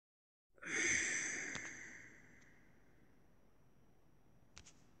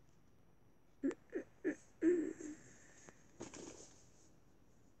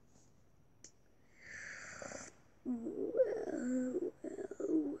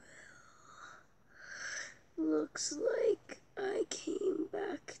looks like I came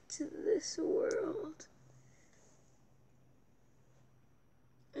back to this world.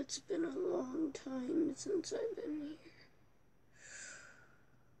 It's been a long time since I've been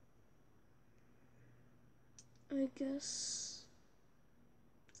here. I guess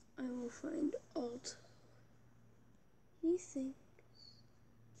I will find Alto. He thinks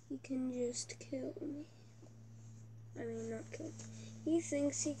he can just kill me. I mean, not kill me. He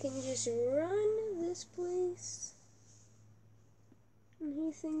thinks he can just run this place. And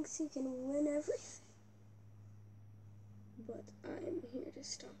he thinks he can win everything. But I'm here to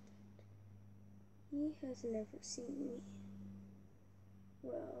stop it. He has never seen me.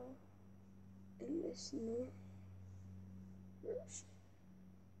 Well, in this new version.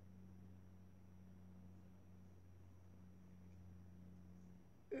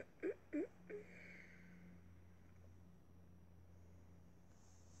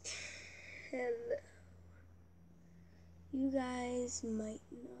 Hello. You guys might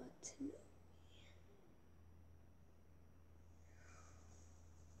not know me.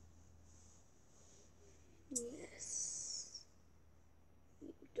 Yes,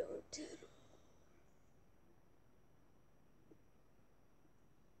 you don't at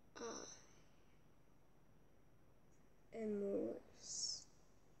all. I am worse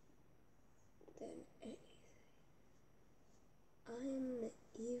than anything. I am the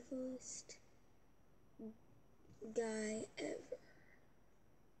evilest guy ever.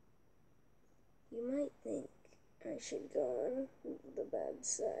 You might think I should go on the bad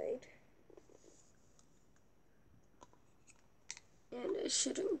side. And I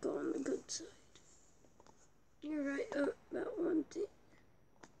shouldn't go on the good side. You're right about one thing.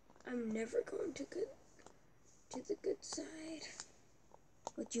 I'm never going to the good side.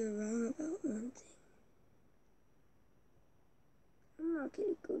 But you're wrong about one thing. I'm not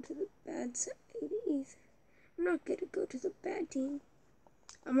going to go to the bad side either. I'm not going to go to the bad team.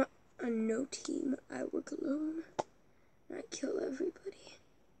 I'm on no team. I work alone. I kill everybody.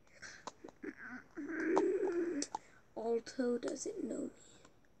 Alto doesn't know me.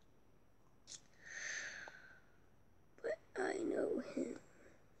 But I know him.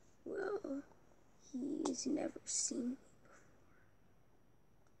 Well, he's never seen me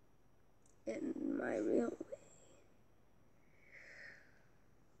before. In my real way.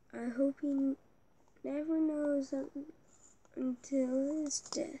 I hope he never knows until his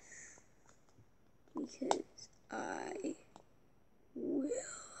death. Because I will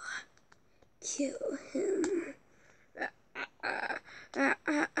kill him.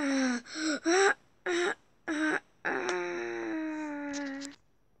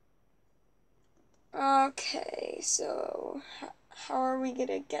 Okay, so how are we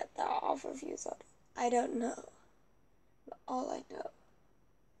gonna get that off of you? I don't know. But all I know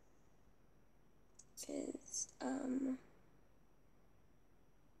is,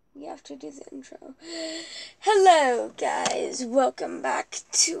 we have to do the intro. Hello, guys. Welcome back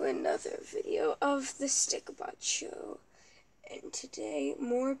to another video of the Stik Show. And today,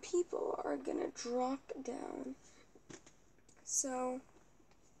 more people are gonna drop down. So,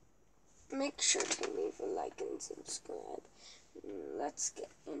 make sure to leave a like and subscribe. Let's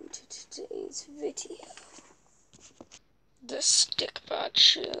get into today's video. The Stik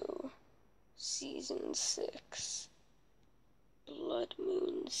Show, Season 6, Blood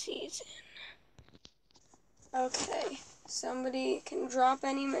Moon Season. Okay, somebody can drop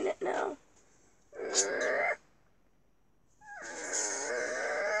any minute now.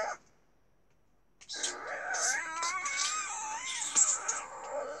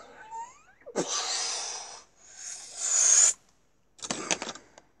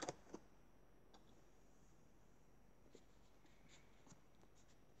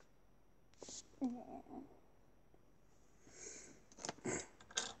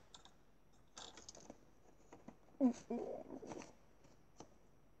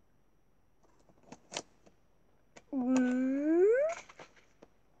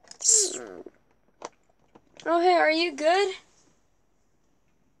 Oh, hey, are you good?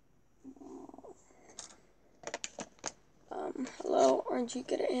 Hello, aren't you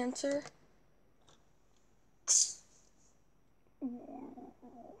gonna answer?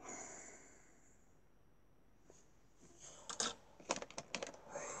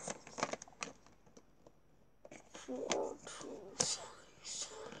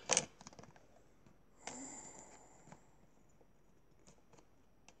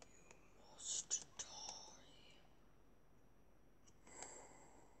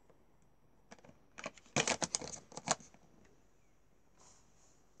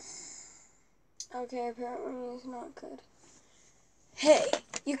 Okay, apparently he's not good. Hey,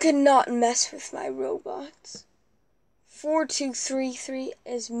 you cannot mess with my robots. 4233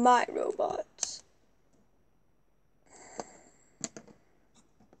 is my robot.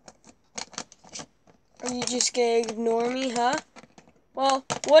 Are you just gonna ignore me, huh? Well,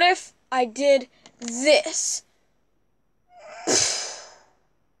 what if I did this?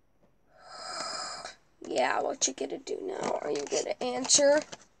 Yeah, what you gonna do now? Are you gonna answer?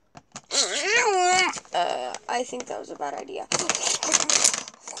 I think that was a bad idea.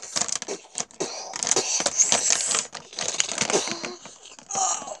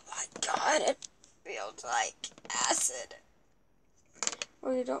 Oh my god, it feels like acid.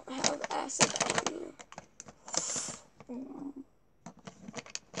 Or you don't have acid on you.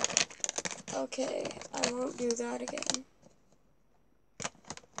 Okay, I won't do that again.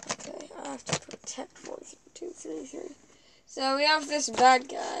 Okay, I have to protect 4233. So we have this bad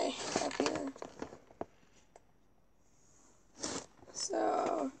guy up here.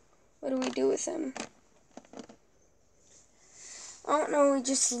 So, what do we do with him? I don't know, we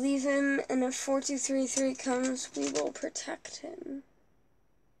just leave him, and if 4233 comes, we will protect him.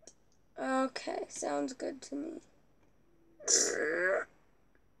 Okay, sounds good to me.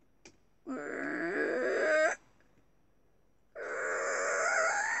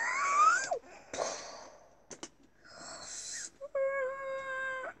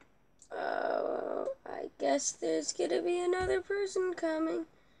 I guess there's gonna be another person coming.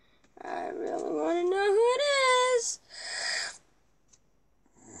 I really want to know who it is.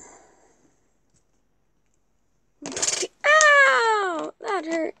 Ow! That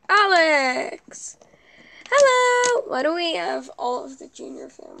hurt. Alex! Hello! Why do we have all of the junior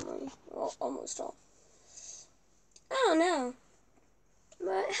family? Well, almost all. Oh, no.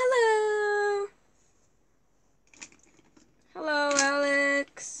 But, hello! Hello,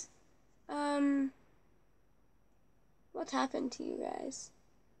 Alex. What happened to you guys?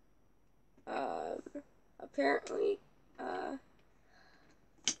 Apparently,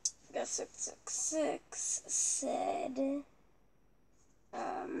 Guess 666 said,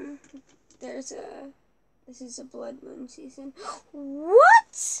 this is a blood moon season.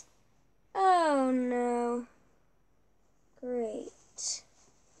 What? Oh, no. Great.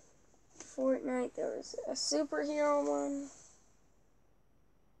 Fortnite, there was a superhero one,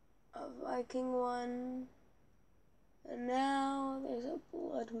 a Viking one, and now there's a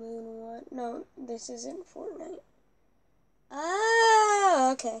blood moon one. No, this isn't Fortnite.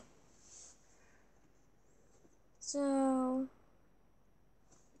 Ah, okay. So,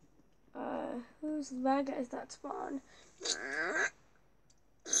 who's the bad guys that spawned?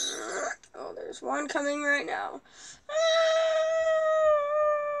 Oh, there's one coming right now. Oh,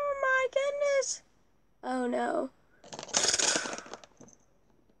 my goodness. Oh, no.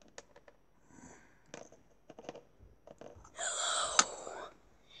 Hello.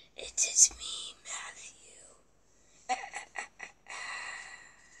 It is me, Matthew.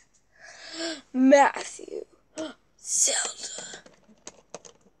 Matthew. Zelda.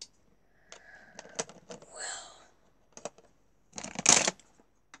 Well,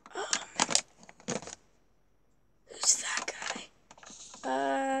 who's that guy?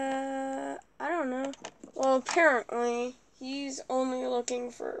 I don't know. Well, apparently, he's only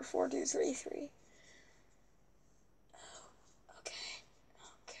looking for 4233. Oh, okay. I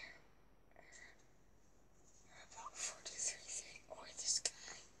don't care about 4233 or this guy.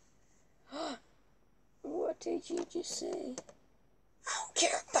 What did you just say? I don't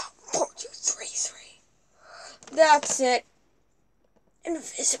care about 4233. That's it.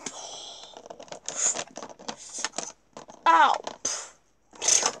 Invisible. Ow.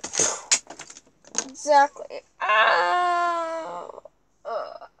 Exactly. Ow.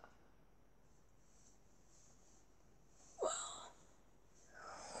 Well,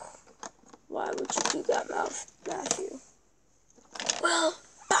 why would you do that, Matthew? Well,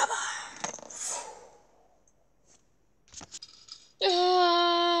 bye-bye.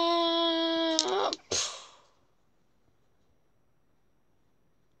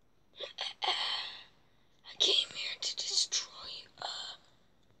 I came here to destroy you.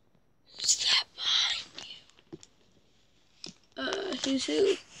 Who's that behind you? Who's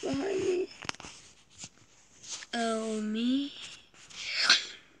who behind me? Oh, me?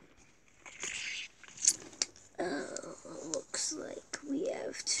 Oh, looks like we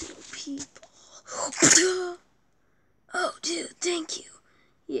have two people. Oh, dude, thank you.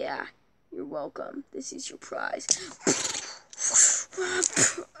 Yeah, you're welcome. This is your prize.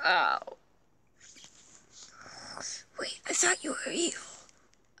 Ow. Wait, I thought you were evil.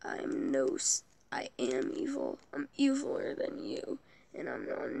 I am evil. I'm eviler than you, and I'm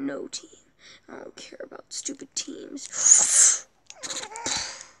on no team. I don't care about stupid teams.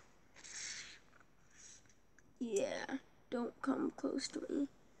 Yeah, don't come close to me.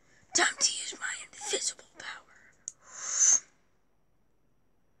 Time to use my invisible power.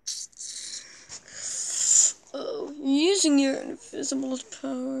 Oh, using your invisible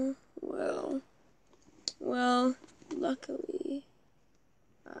power. Well, luckily,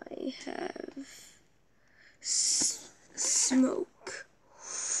 I have smoke.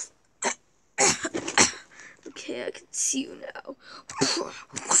 Okay, I can see you now.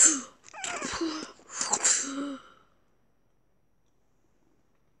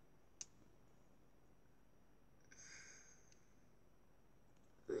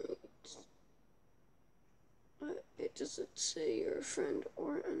 It doesn't say you're a friend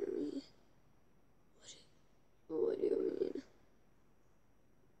or enemy. What do you mean?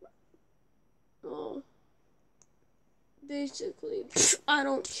 Oh, basically, I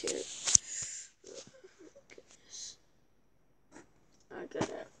don't care. Goodness. I got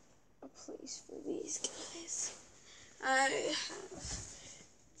a place for these guys. I have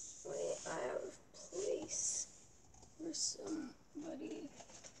a place for somebody.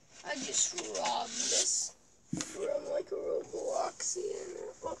 I just robbed this from like a Robloxian,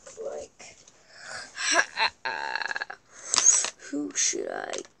 it looked like. Who should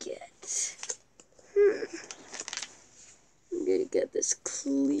I get? I'm gonna get this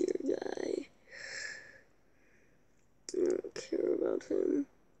clear guy. I don't care about him.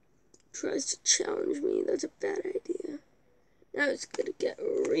 Tries to challenge me, that's a bad idea. Now it's gonna get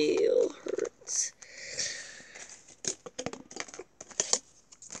real hurt.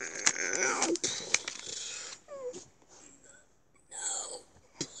 No,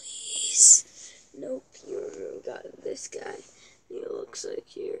 please. Nope, you got this guy. He looks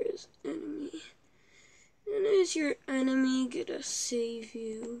like you're his enemy. And is your enemy gonna save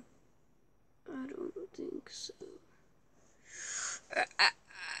you? I don't think so.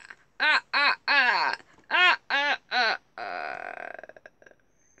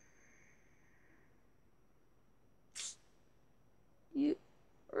 You,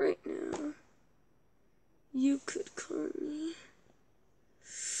 right now, you could call me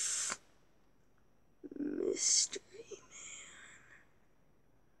Mystery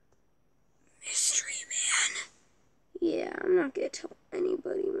Man. Yeah, I'm not gonna tell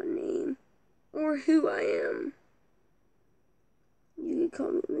anybody my name or who I am. You could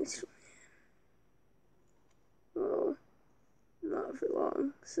call me Mystery Man. Well, not for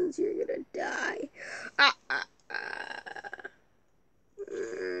long, since you're gonna die.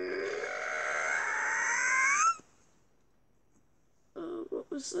 What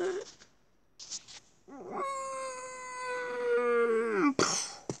was that?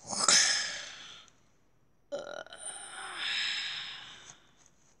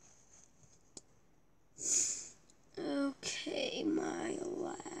 Okay, my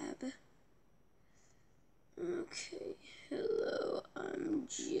lab. Okay, hello, I'm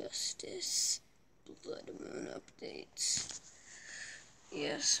Justice. Blood Moon updates.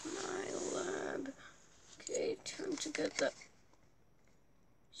 Yes, my lab. Okay, time to get that.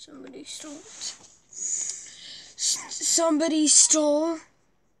 Somebody stole it. Somebody stole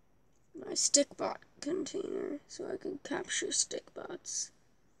my Stikbot container so I can capture Stikbots.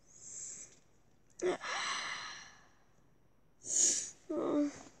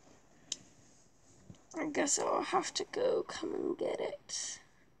 Well, I guess I'll have to go come and get it.